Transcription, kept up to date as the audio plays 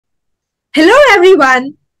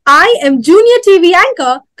everyone. I am Junior TV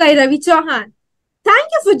anchor Kairavi Chauhan. Thank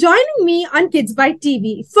you for joining me on KidzByte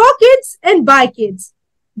TV for kids and by kids.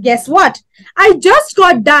 Guess what? I just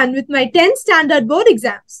got done with my 10th standard board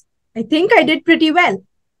exams. I think I did pretty well.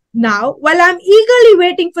 Now, while I'm eagerly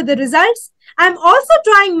waiting for the results, I'm also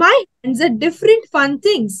trying my hands at different fun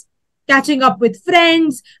things. Catching up with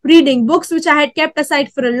friends, reading books which I had kept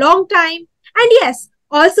aside for a long time, and yes,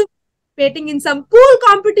 also participating in some cool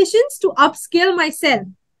competitions to upskill myself.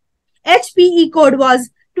 HPE CodeWars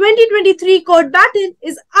 2023 Code Battle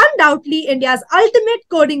is undoubtedly India's ultimate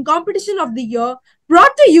coding competition of the year,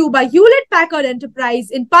 brought to you by Hewlett Packard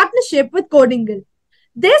Enterprise in partnership with Codingal.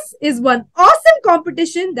 This is one awesome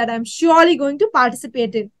competition that I'm surely going to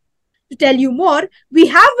participate in. To tell you more, we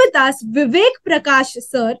have with us Vivek Prakash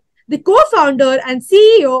sir, the co-founder and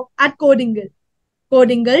CEO at Codingal.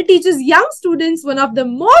 Codingal teaches young students one of the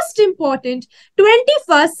most important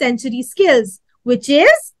 21st century skills, which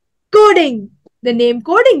is coding. The name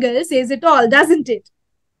Codingal says it all, doesn't it?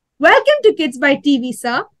 Welcome to KidzByte TV,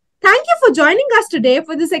 sir. Thank you for joining us today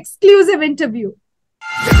for this exclusive interview.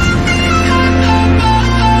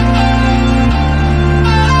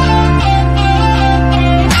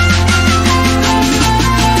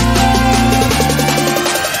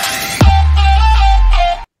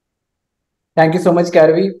 Thank you so much,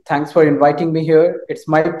 Kairavi. Thanks for inviting me here. It's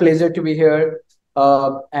my pleasure to be here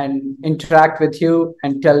and interact with you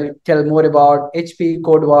and tell more about HPE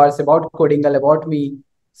CodeWars, about Codingal, about me.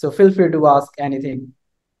 So feel free to ask anything.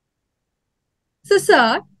 So,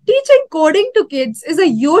 sir, teaching coding to kids is a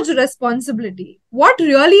huge responsibility. What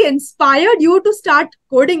really inspired you to start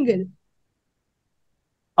Codingal?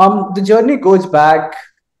 The journey goes back.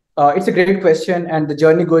 It's a great question, and the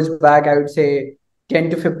journey goes back, I would say, 10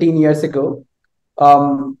 to 15 years ago.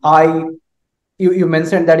 You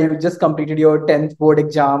mentioned that you just completed your 10th board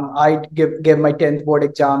exam. I gave my 10th board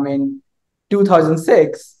exam in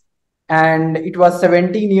 2006, and it was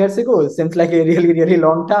 17 years ago. Seems like a really, really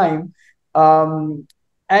long time.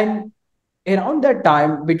 And around that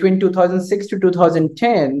time, between 2006 to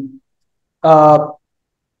 2010,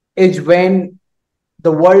 is when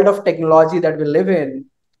the world of technology that we live in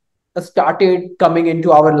started coming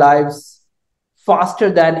into our lives faster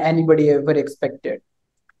than anybody ever expected.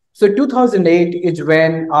 So 2008 is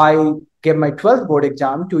when I gave my 12th board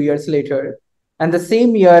exam 2 years later. And the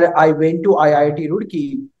same year, I went to IIT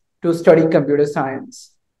Roorkee to study computer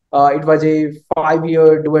science. It was a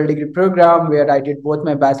 5-year dual degree program where I did both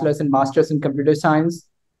my bachelor's and master's in computer science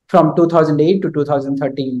from 2008 to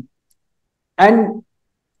 2013. And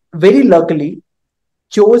very luckily,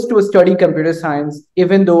 chose to study computer science,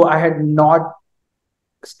 even though I had not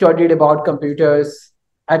studied about computers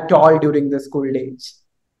at all during the school days.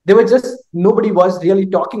 Nobody was really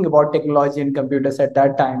talking about technology and computers at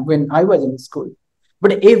that time when I was in school.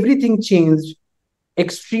 But everything changed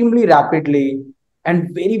extremely rapidly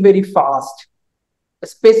and very, very fast,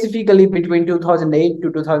 specifically between 2008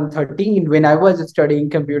 to 2013 when I was studying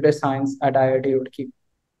computer science at IIT Roorkee.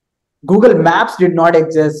 Google Maps did not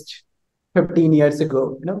exist 15 years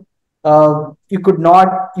ago. You could not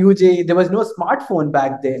use there was no smartphone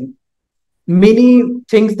back then. Many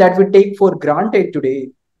things that we take for granted today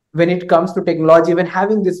when it comes to technology, when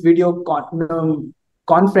having this video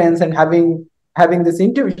conference and having this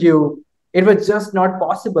interview, it was just not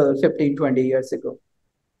possible 15, 20 years ago.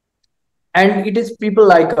 And it is people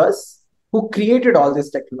like us who created all this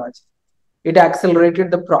technology. It accelerated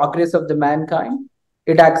the progress of the mankind.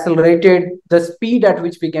 It accelerated the speed at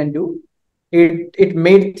which we can do. It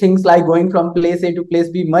made things like going from place A to place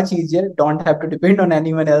B much easier. Don't have to depend on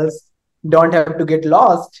anyone else. Don't have to get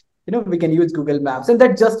lost. We can use Google Maps. And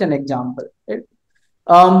that's just an example. Right?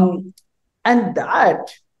 And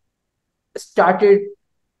that started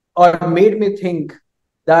or made me think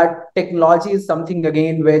that technology is something,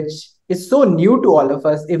 again, which is so new to all of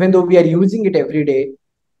us, even though we are using it every day.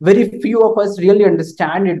 Very few of us really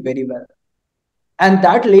understand it very well. And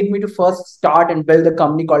that led me to first start and build a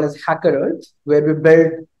company called as HackerEarth, where we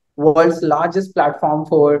built world's largest platform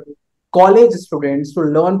for college students to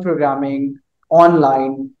learn programming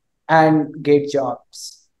online and get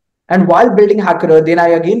jobs. And while building HackerEarth, then I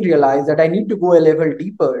again realized that I need to go a level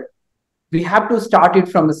deeper. We have to start it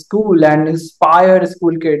from school and inspire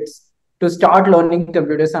school kids to start learning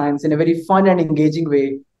computer science in a very fun and engaging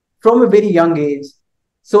way from a very young age,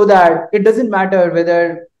 so that it doesn't matter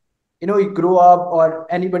whether you grow up, or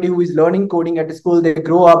anybody who is learning coding at school, they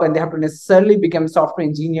grow up and they have to necessarily become software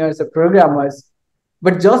engineers or programmers.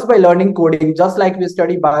 But just by learning coding, just like we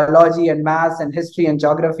study biology and maths and history and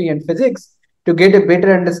geography and physics to get a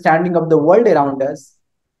better understanding of the world around us,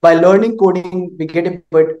 By learning coding, we get a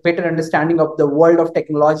better understanding of the world of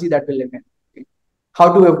technology that we live in,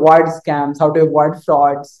 how to avoid scams, how to avoid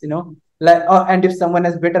frauds, and if someone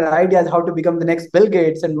has better ideas, how to become the next Bill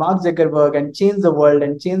Gates and Mark Zuckerberg and change the world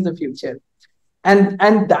and change the future. And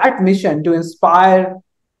that mission to inspire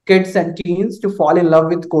kids and teens to fall in love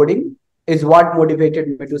with coding is what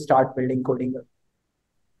motivated me to start building Codingal.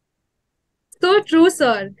 So true,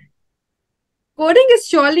 sir. Coding is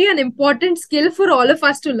surely an important skill for all of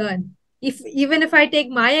us to learn. Even if I take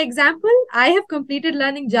my example, I have completed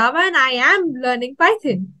learning Java and I am learning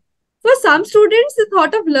Python. For some students, the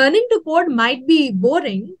thought of learning to code might be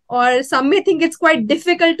boring, or some may think it's quite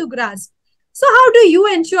difficult to grasp. So, how do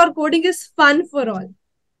you ensure coding is fun for all?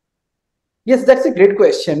 Yes, that's a great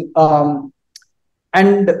question.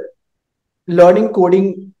 And learning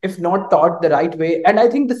coding, if not taught the right way, and I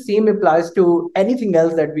think the same applies to anything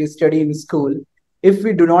else that we study in school. If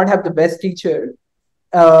we do not have the best teacher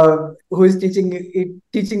who is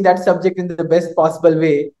teaching that subject in the best possible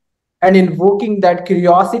way and invoking that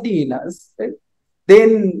curiosity in us, right,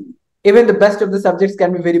 then even the best of the subjects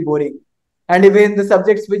can be very boring. And even the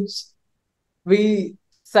subjects which we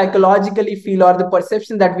psychologically feel, or the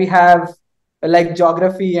perception that we have, like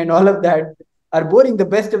geography and all of that, are boring, the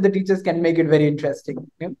best of the teachers can make it very interesting.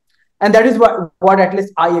 Okay? And that is what at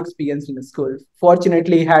least I experienced in the school.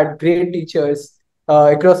 Fortunately, had great teachers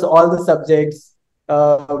across all the subjects,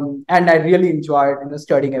 and I really enjoyed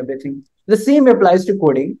studying everything. The same applies to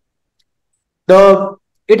coding.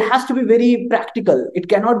 It has to be very practical. It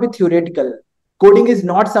cannot be theoretical. Coding is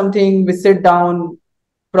not something we sit down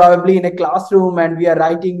probably in a classroom and we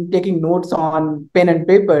are taking notes on pen and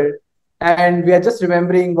paper, and we are just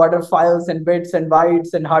remembering what are files and bits and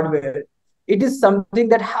bytes and hardware. It is something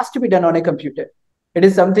that has to be done on a computer. It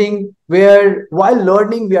is something where while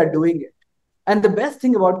learning, we are doing it. And the best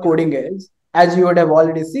thing about coding is, as you would have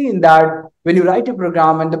already seen, that when you write a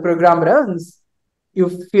program and the program runs, you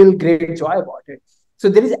feel great joy about it. So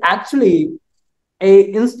there is actually a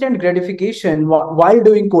instant gratification while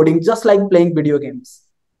doing coding, just like playing video games.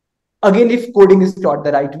 Again, if coding is taught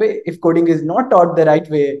the right way. If coding is not taught the right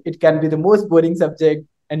way, it can be the most boring subject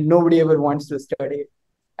and nobody ever wants to study it.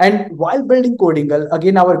 And while building Codingal,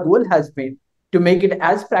 again, our goal has been to make it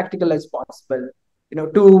as practical as possible.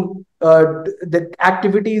 To the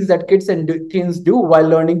activities that kids and teens do while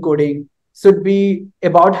learning coding should be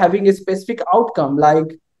about having a specific outcome.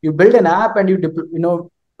 Like you build an app and you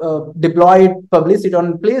deploy it, publish it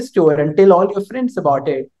on Play Store, and tell all your friends about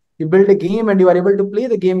it. You build a game and you are able to play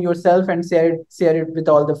the game yourself and share it with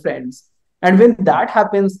all the friends. And when that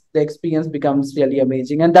happens, the experience becomes really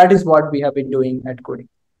amazing. And that is what we have been doing at Coding.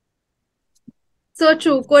 So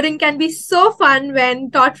true. Coding can be so fun when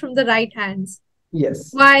taught from the right hands.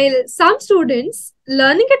 Yes. While some students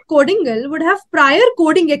learning at Codingal would have prior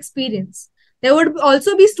coding experience, there would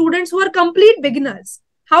also be students who are complete beginners.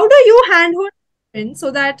 How do you handhold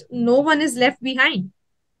so that no one is left behind?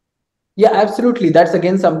 Yeah, absolutely. That's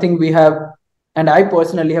again something we have, and I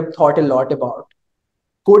personally have thought a lot about.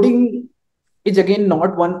 Coding is again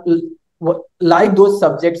not one like those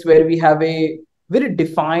subjects where we have a very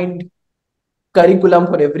defined curriculum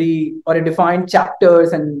for every, or a defined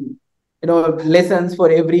chapters and lessons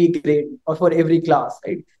for every grade or for every class,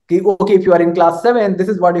 right? Okay, if you are in class 7, this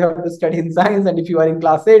is what you have to study in science, and if you are in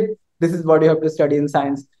class 8, this is what you have to study in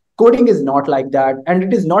science. Coding is not like that, and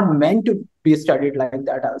it is not meant to be studied like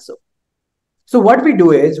that also. So what we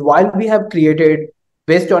do is, while we have created,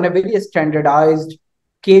 based on a very standardized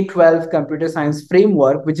K-12 computer science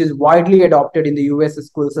framework, which is widely adopted in the US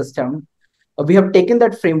school system, we have taken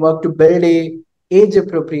that framework to build a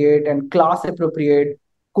age-appropriate and class-appropriate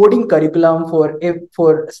coding curriculum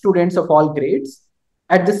for students of all grades.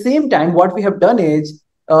 At the same time, what we have done is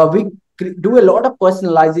we do a lot of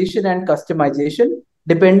personalization and customization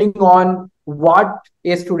depending on what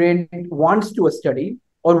a student wants to study,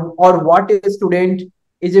 or what a student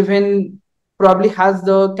is even probably has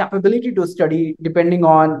the capability to study, depending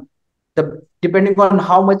on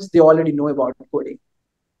how much they already know about coding.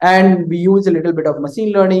 And we use a little bit of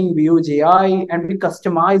machine learning, we use AI, and we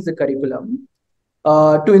customize the curriculum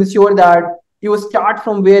to ensure that you start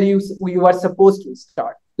from where you are supposed to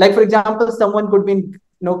start. Like, for example, someone could be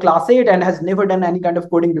in class 8 and has never done any kind of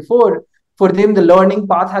coding before. For them, the learning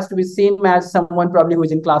path has to be same as someone probably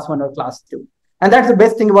who's in class 1 or class 2. And that's the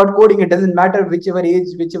best thing about coding. It doesn't matter whichever age,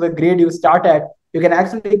 whichever grade you start at, you can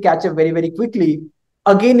actually catch up very, very quickly.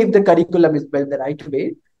 Again, if the curriculum is built the right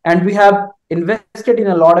way. And we have invested in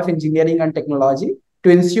a lot of engineering and technology to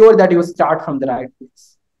ensure that you start from the right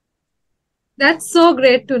place. That's so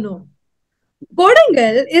great to know.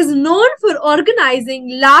 Codingal is known for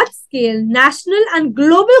organizing large-scale national and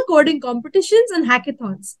global coding competitions and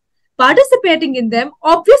hackathons. Participating in them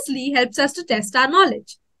obviously helps us to test our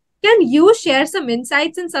knowledge. Can you share some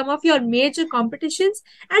insights in some of your major competitions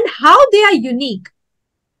and how they are unique?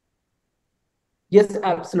 Yes,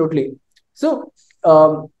 absolutely. So,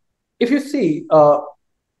 if you see,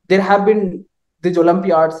 there have been these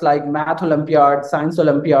Olympiads like Math Olympiads, Science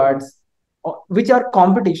Olympiads, which are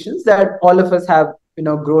competitions that all of us have,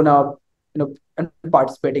 grown up, and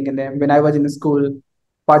participating in them. When I was in school,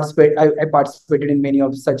 I participated in many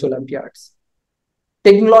of such Olympiads.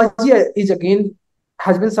 Technology is again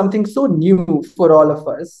has been something so new for all of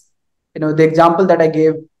us. The example that I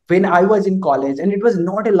gave when I was in college, and it was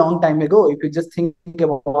not a long time ago. If you just think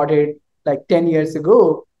about it, like 10 years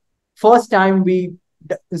ago, first time we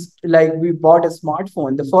bought a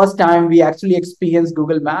smartphone, the first time we actually experienced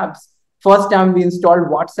Google Maps, first time we installed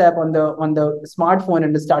WhatsApp on the smartphone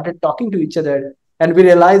and started talking to each other, and we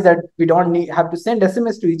realized that we don't have to send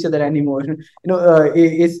SMS to each other anymore.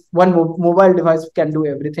 Is one mobile device can do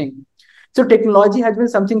everything. So technology has been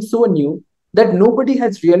something so new that nobody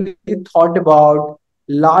has really thought about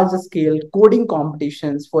large scale coding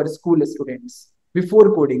competitions for school students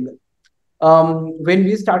before coding. When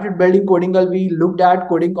we started building Codingal, we looked at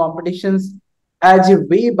coding competitions as a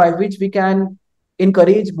way by which we can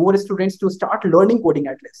encourage more students to start learning coding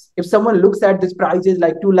at least. If someone looks at these prizes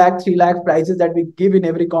like 2 lakh, 3 lakh prizes that we give in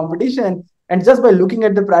every competition, and just by looking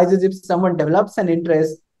at the prizes, if someone develops an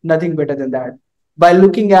interest, nothing better than that. By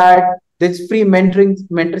looking at these free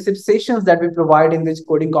mentorship sessions that we provide in these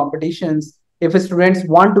coding competitions, if students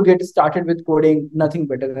want to get started with coding, nothing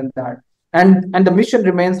better than that. And the mission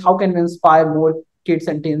remains, how can we inspire more kids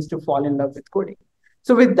and teens to fall in love with coding?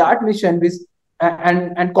 So with that mission,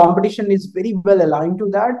 and competition is very well aligned to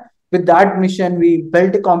that. With that mission, we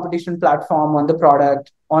built a competition platform on the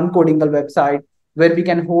product, on Codingal website, where we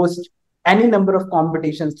can host any number of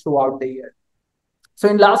competitions throughout the year. So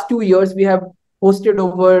in last 2 years, we have hosted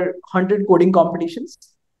over 100 coding competitions.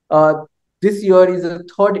 This year is the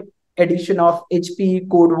third edition of HPE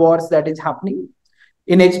CodeWars that is happening.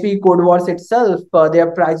 In HPE CodeWars itself, their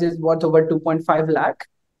prizes worth over 2.5 lakh.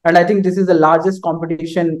 And I think this is the largest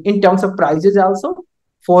competition in terms of prizes also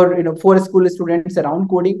for school students around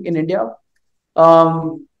coding in India.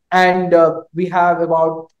 And we have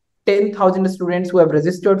about 10,000 students who have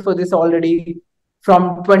registered for this already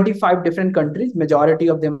from 25 different countries. Majority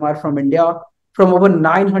of them are from India, from over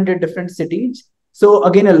 900 different cities. So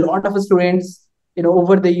again, a lot of students,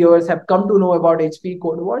 over the years have come to know about HPE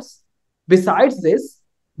CodeWars. Besides this,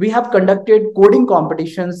 we have conducted coding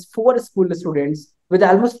competitions for school students with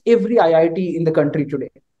almost every IIT in the country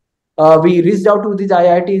today. We reached out to these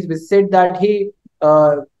IITs. We said that, hey,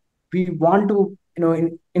 we want to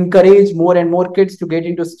encourage more and more kids to get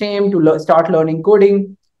into STEM, to start learning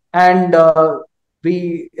coding. And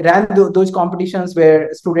we ran those competitions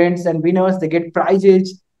where students and winners, they get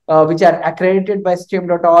prizes, which are accredited by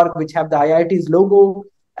STEM.org, which have the IIT's logo.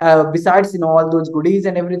 Besides all those goodies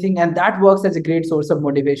and everything, and that works as a great source of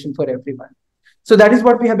motivation for everyone. So that is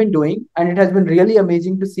what we have been doing, and it has been really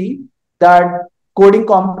amazing to see that coding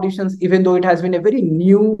competitions, even though it has been a very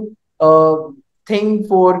new thing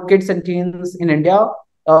for kids and teens in India,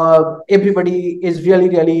 everybody is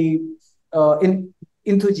really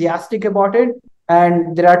enthusiastic about it,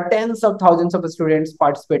 and there are tens of thousands of students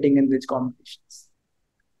participating in these competitions.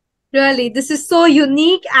 Really, this is so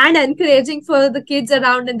unique and encouraging for the kids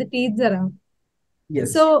around and the teens around.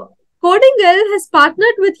 Yes. So, Codingal has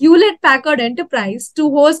partnered with Hewlett Packard Enterprise to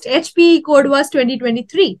host HPE CodeWars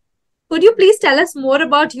 2023. Could you please tell us more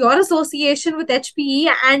about your association with HPE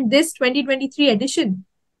and this 2023 edition?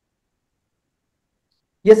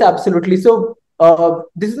 Yes, absolutely. So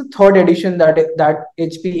this is the third edition that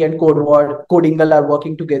HPE and Codingal are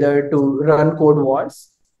working together to run CodeWars.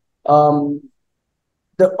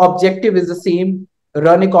 The objective is the same: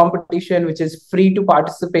 run a competition which is free to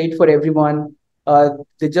participate for everyone.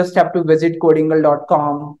 They just have to visit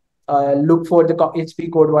codingal.com, look for the HPE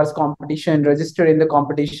CodeWars competition, register in the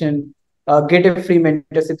competition, get a free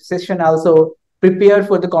mentorship session also, prepare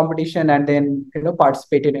for the competition, and then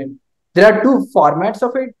participate in it. There are two formats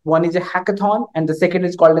of it. One is a hackathon, and the second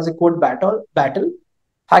is called as a code battle.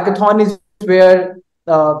 Hackathon is where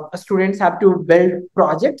students have to build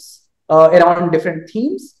projects around different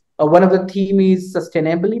themes. One of the theme is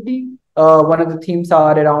sustainability. One of the themes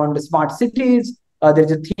are around smart cities.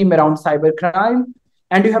 There's a theme around cybercrime,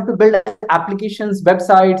 and you have to build applications,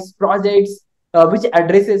 websites, projects which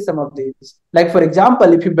addresses some of these. Like for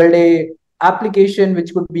example, if you build a application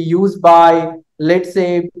which could be used by, let's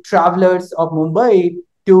say, travelers of Mumbai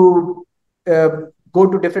to uh, go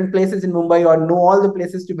to different places in Mumbai or know all the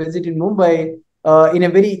places to visit in Mumbai in a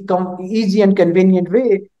very easy and convenient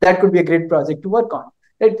way, that could be a great project to work on.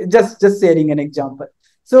 Just sharing an example.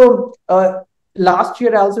 So last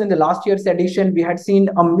year, also in the last year's edition, we had seen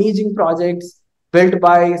amazing projects built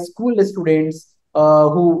by school students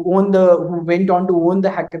who went on to own the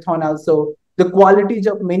hackathon. Also, the qualities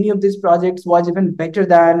of many of these projects was even better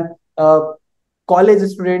than college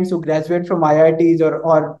students who graduate from IITs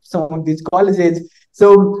or some of these colleges.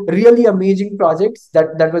 So really amazing projects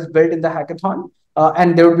that was built in the hackathon.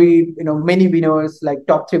 And there will be many winners, like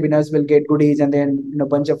top 3 winners will get goodies, and then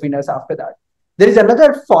bunch of winners after that. There is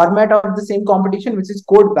another format of the same competition, which is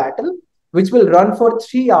Code Battle, which will run for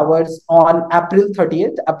 3 hours on April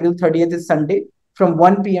 30th. April 30th is Sunday, from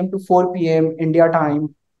 1 p.m. to 4 p.m. India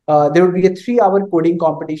time. There will be a 3-hour coding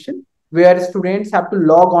competition where students have to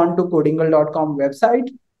log on to codingal.com website,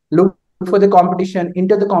 look for the competition,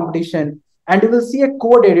 enter the competition, and you will see a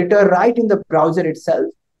code editor right in the browser itself,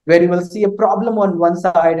 where you will see a problem on one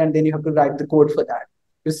side, and then you have to write the code for that.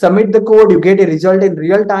 You submit the code, you get a result in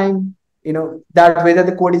real time, that whether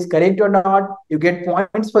the code is correct or not, you get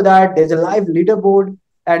points for that. There's a live leaderboard,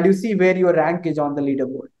 and you see where your rank is on the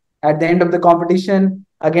leaderboard. At the end of the competition,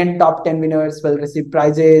 again, top 10 winners will receive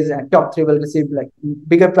prizes, and top 3 will receive like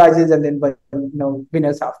bigger prizes, and then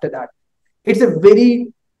winners after that. It's a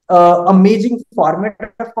very amazing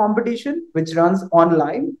format of competition which runs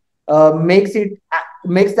online, makes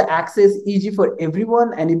the access easy for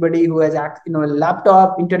everyone. Anybody who has a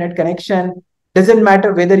laptop, internet connection, doesn't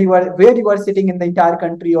matter where you are sitting in the entire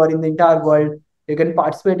country or in the entire world, you can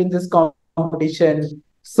participate in this competition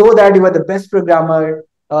so that you are the best programmer.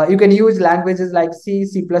 You can use languages like C,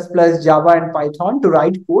 C++, Java, and Python to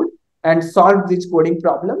write code and solve these coding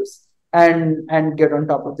problems and get on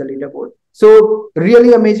top of the leaderboard. So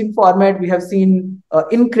really amazing format. We have seen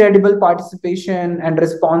incredible participation and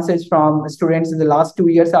responses from students in the last 2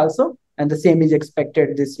 years also, and the same is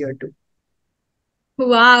expected this year too.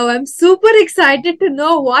 Wow, I'm super excited to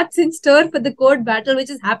know what's in store for the code battle, which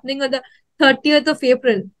is happening on the 30th of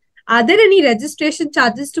April. Are there any registration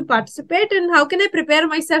charges to participate, and how can I prepare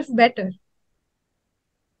myself better?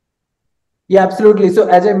 Yeah, absolutely. So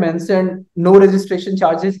as I mentioned, no registration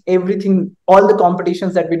charges. Everything, all the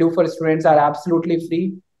competitions that we do for students are absolutely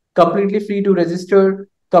free, completely free to register,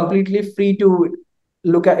 completely free to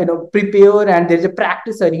look at, prepare. And there's a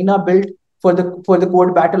practice arena built for the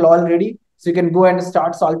code battle already. So you can go and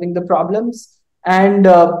start solving the problems. And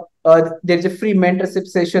there's a free mentorship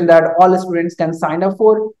session that all students can sign up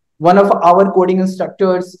for. One of our coding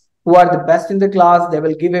instructors who are the best in the class, they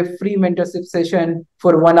will give a free mentorship session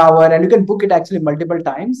for 1 hour, and you can book it actually multiple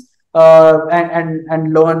times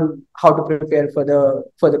and learn how to prepare for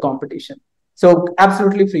the competition. So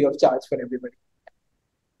absolutely free of charge for everybody.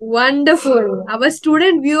 Wonderful. Our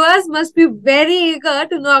student viewers must be very eager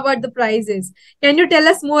to know about the prizes. Can you tell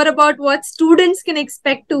us more about what students can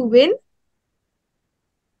expect to win?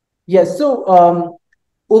 Yes. So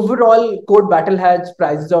overall, Code Battle has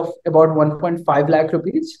prizes of about 1.5 lakh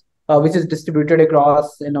rupees, which is distributed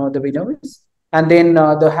across the winners. And then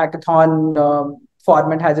the hackathon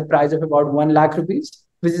format has a prize of about 1 lakh rupees,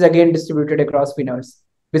 which is again distributed across winners.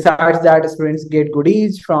 Besides that, students get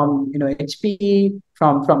goodies from HPE,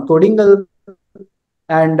 from Codingal,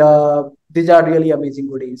 and these are really amazing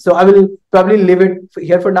goodies. So I will probably leave it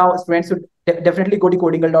here for now. Students should definitely go to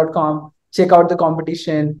codingal.com, check out the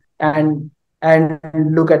competition, and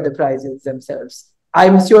look at the prizes themselves.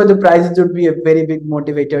 I'm sure the prizes would be a very big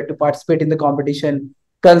motivator to participate in the competition,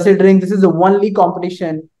 considering this is the only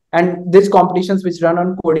competition, and these competitions which run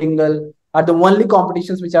on Codingal are the only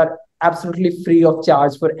competitions which are absolutely free of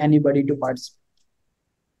charge for anybody to participate.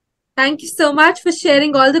 Thank you so much for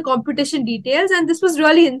sharing all the competition details, and this was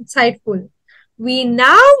really insightful. We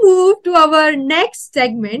now move to our next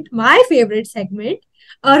segment, my favorite segment,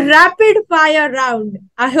 a rapid fire round.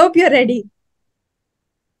 I hope you're ready.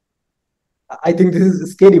 I think this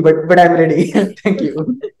is scary, but I'm ready. Thank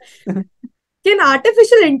you. Can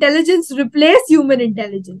artificial intelligence replace human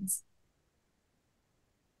intelligence?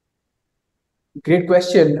 Great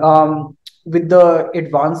question. With the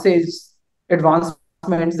advancements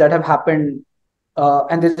that have happened,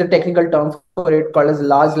 and there's a technical term for it called as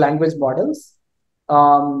large language models.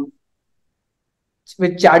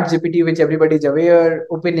 With ChatGPT, which everybody is aware,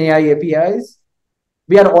 OpenAI APIs,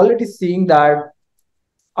 we are already seeing that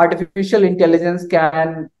artificial intelligence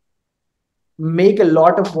can make a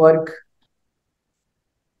lot of work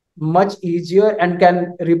much easier and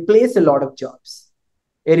can replace a lot of jobs.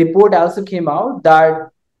 A report also came out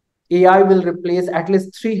that AI will replace at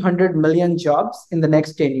least 300 million jobs in the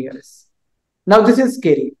next 10 years. Now, this is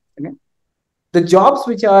scary. Okay? The jobs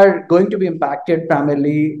which are going to be impacted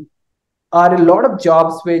primarily are a lot of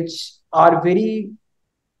jobs which are very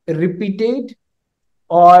repeated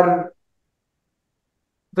or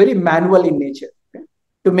very manual in nature. Okay?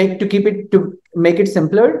 To make it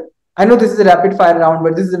simpler. I know this is a rapid fire round,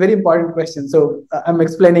 but this is a very important question. So I'm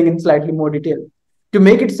explaining in slightly more detail. To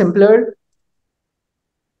make it simpler,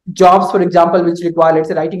 jobs, for example, which require, let's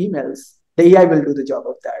say, writing emails, the AI will do the job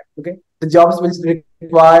of that. Okay. The jobs which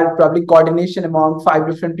require probably coordination among 5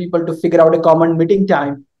 different people to figure out a common meeting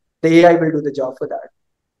time, the AI will do the job for that.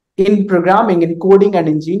 In programming, in coding and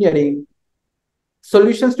engineering,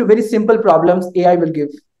 solutions to very simple problems, AI will give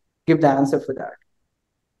the answer for that.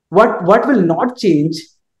 What will not change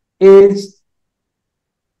is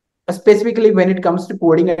specifically when it comes to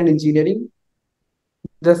coding and engineering,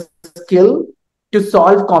 the skill to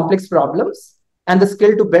solve complex problems and the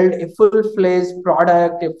skill to build a full-fledged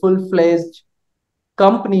product, a full-fledged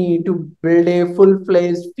company, to build a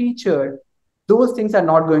full-fledged feature. Those things are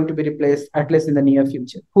not going to be replaced, at least in the near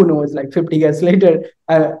future. Who knows, like 50 years later,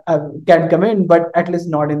 can come in, but at least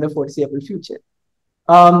not in the foreseeable future.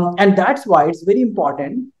 And that's why it's very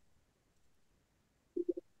important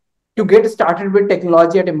to get started with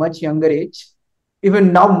technology at a much younger age,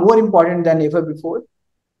 even now more important than ever before.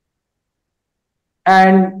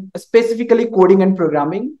 And specifically coding and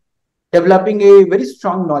programming, developing a very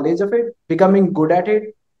strong knowledge of it, becoming good at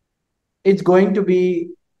it, it's going to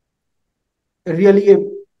be really a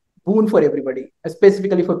boon for everybody,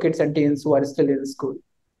 specifically for kids and teens who are still in school.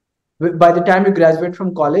 By the time you graduate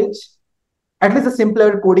from college, at least a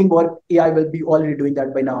simpler coding work, AI will be already doing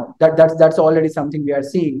that by now. That's already something we are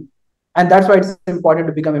seeing. And that's why it's important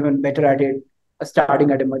to become even better at it,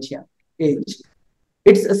 starting at a much young age.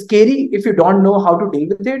 It's scary if you don't know how to deal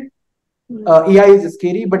with it. AI is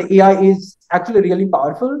scary, but AI is actually really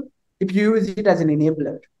powerful if you use it as an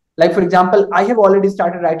enabler. Like, for example, I have already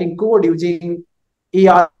started writing code using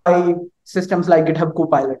AI systems like GitHub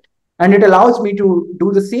Copilot. And it allows me to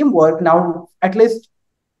do the same work now, at least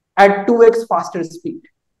at 2x faster speed.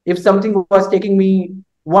 If something was taking me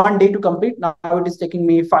 1 day to complete, now it is taking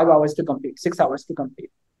me 5 hours to complete, 6 hours to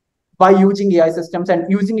complete, by using AI systems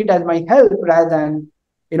and using it as my help rather than,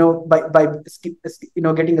 by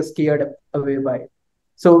getting scared away by it.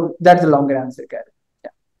 So that's the longer answer, Karen.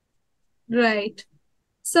 Yeah. Right.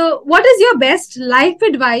 So what is your best life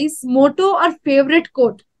advice, motto, or favorite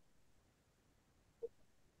quote?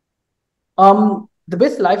 The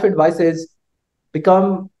best life advice is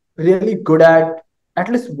become really good at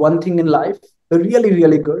least one thing in life, really,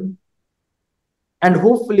 really good. And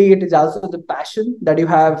hopefully it is also the passion that you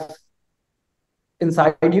have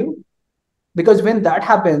inside you. Because when that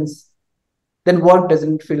happens, then work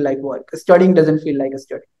doesn't feel like work. Studying doesn't feel like a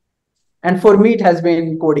study. And for me, it has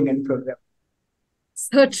been coding and programming.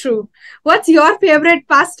 So true. What's your favorite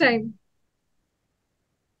pastime?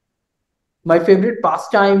 My favorite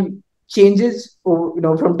pastime changes,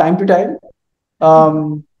 from time to time.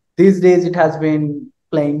 These days, it has been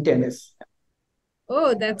playing tennis.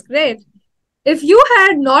 Oh, that's great. If you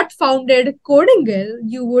had not founded Codingal,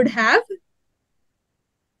 you would have?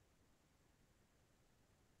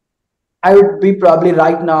 I would be probably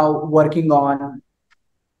right now working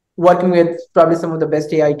with probably some of the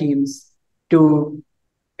best AI teams to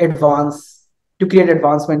create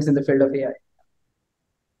advancements in the field of AI.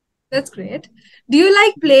 That's great. Do you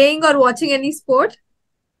like playing or watching any sport?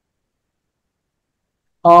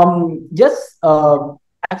 Yes,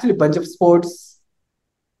 actually a bunch of sports.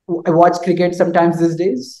 I watch cricket sometimes these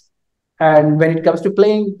days. And when it comes to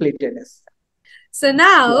playing, play tennis. So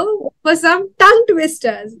now, for some tongue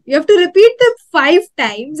twisters, you have to repeat them 5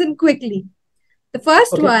 times and quickly. The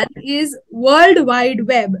first one is World Wide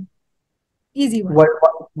Web. Easy one.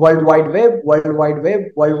 World Wide Web, World Wide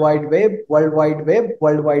Web, World Wide Web, World Wide Web,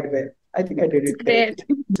 World Wide Web. I think I did it great.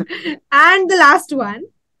 And the last one,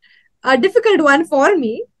 a difficult one for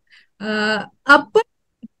me. Upper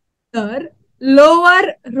roller,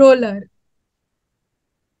 lower roller.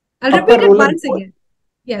 I'll repeat it once again.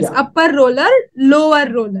 Yes, upper roller, lower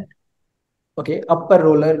roller. Okay, upper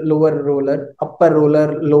roller, lower roller, upper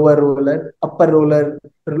roller, lower roller, upper roller,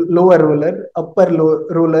 lower roller, upper roller,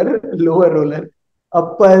 lower roller,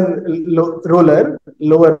 upper roller,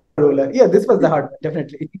 lower roller. Yeah, this was the hard one,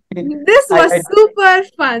 definitely. This was super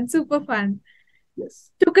fun, super fun.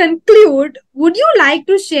 Yes. To conclude, would you like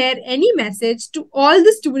to share any message to all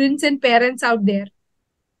the students and parents out there?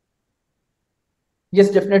 Yes,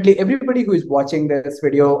 definitely. Everybody who is watching this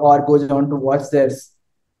video or goes on to watch this,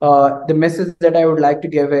 the message that I would like to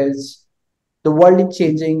give is the world is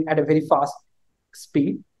changing at a very fast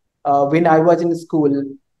speed. When I was in school,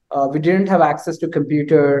 We didn't have access to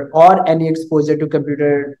computer or any exposure to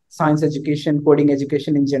computer science education, coding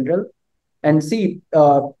education in general. And see,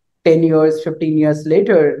 10 years, 15 years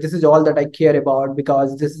later, this is all that I care about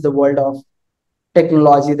because this is the world of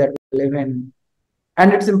technology that we live in.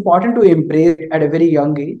 And it's important to embrace it at a very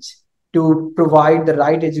young age to provide the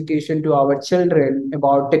right education to our children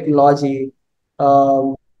about technology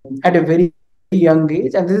at a very young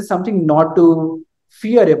age. And this is something not to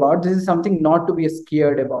fear about. This is something not to be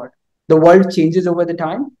scared about. The world changes over the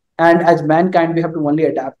time. And as mankind, we have to only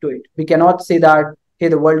adapt to it. We cannot say that, hey,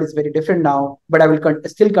 the world is very different now, but I will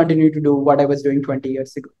still continue to do what I was doing 20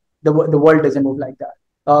 years ago. The world doesn't move like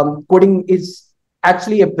that. Coding is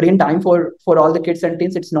actually a brain time for all the kids and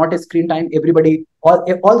teens. It's not a screen time. Everybody, all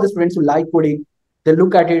the students who like coding, they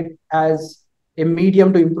look at it as a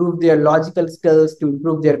medium to improve their logical skills, to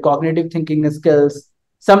improve their cognitive thinking skills,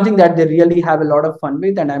 something that they really have a lot of fun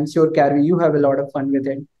with. And I'm sure, Carrie, you have a lot of fun with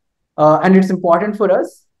it. And it's important for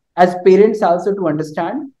us as parents also to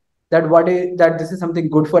understand that that this is something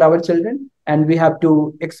good for our children, and we have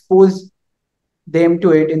to expose them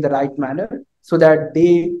to it in the right manner so that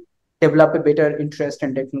they develop a better interest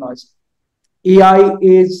in technology. AI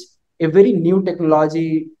is a very new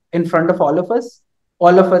technology in front of all of us.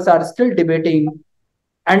 All of us are still debating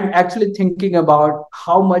and actually thinking about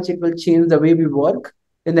how much it will change the way we work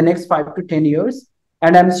in the next 5 to 10 years.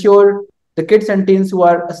 And I'm sure the kids and teens who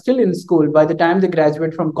are still in school, by the time they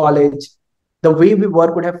graduate from college, the way we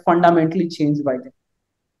work would have fundamentally changed by then.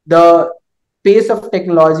 The pace of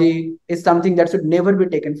technology is something that should never be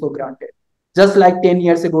taken for granted. Just like 10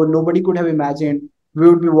 years ago, nobody could have imagined we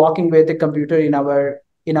would be walking with a computer in our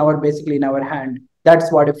hand.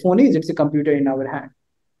 That's what a phone is. It's a computer in our hand.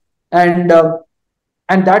 And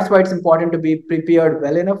that's why it's important to be prepared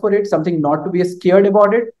well enough for it, something not to be scared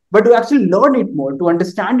about it, but to actually learn it more, to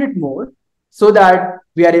understand it more, so that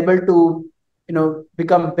we are able to,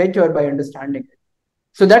 become better by understanding it.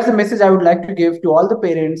 So that's the message I would like to give to all the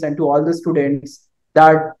parents and to all the students,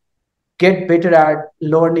 that get better at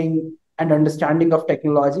learning and understanding of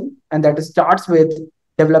technology. And that starts with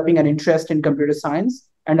developing an interest in computer science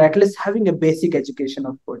and at least having a basic education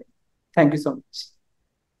of coding. Thank you so much.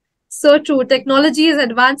 So true. Technology is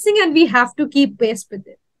advancing and we have to keep pace with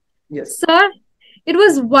it. Yes. Sir, it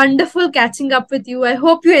was wonderful catching up with you. I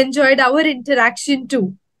hope you enjoyed our interaction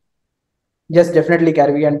too. Yes, definitely,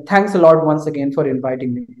 Carrie. And thanks a lot once again for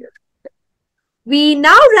inviting me here. We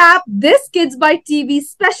now wrap this KidzByte TV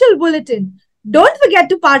special bulletin. Don't forget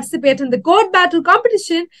to participate in the code battle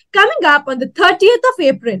competition coming up on the 30th of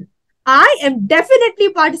April. I am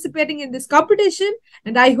definitely participating in this competition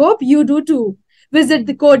and I hope you do too. Visit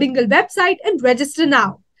the Codingal website and register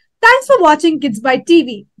now. Thanks for watching KidzByte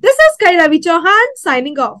TV. This is Ravi Chauhan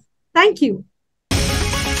signing off. Thank you.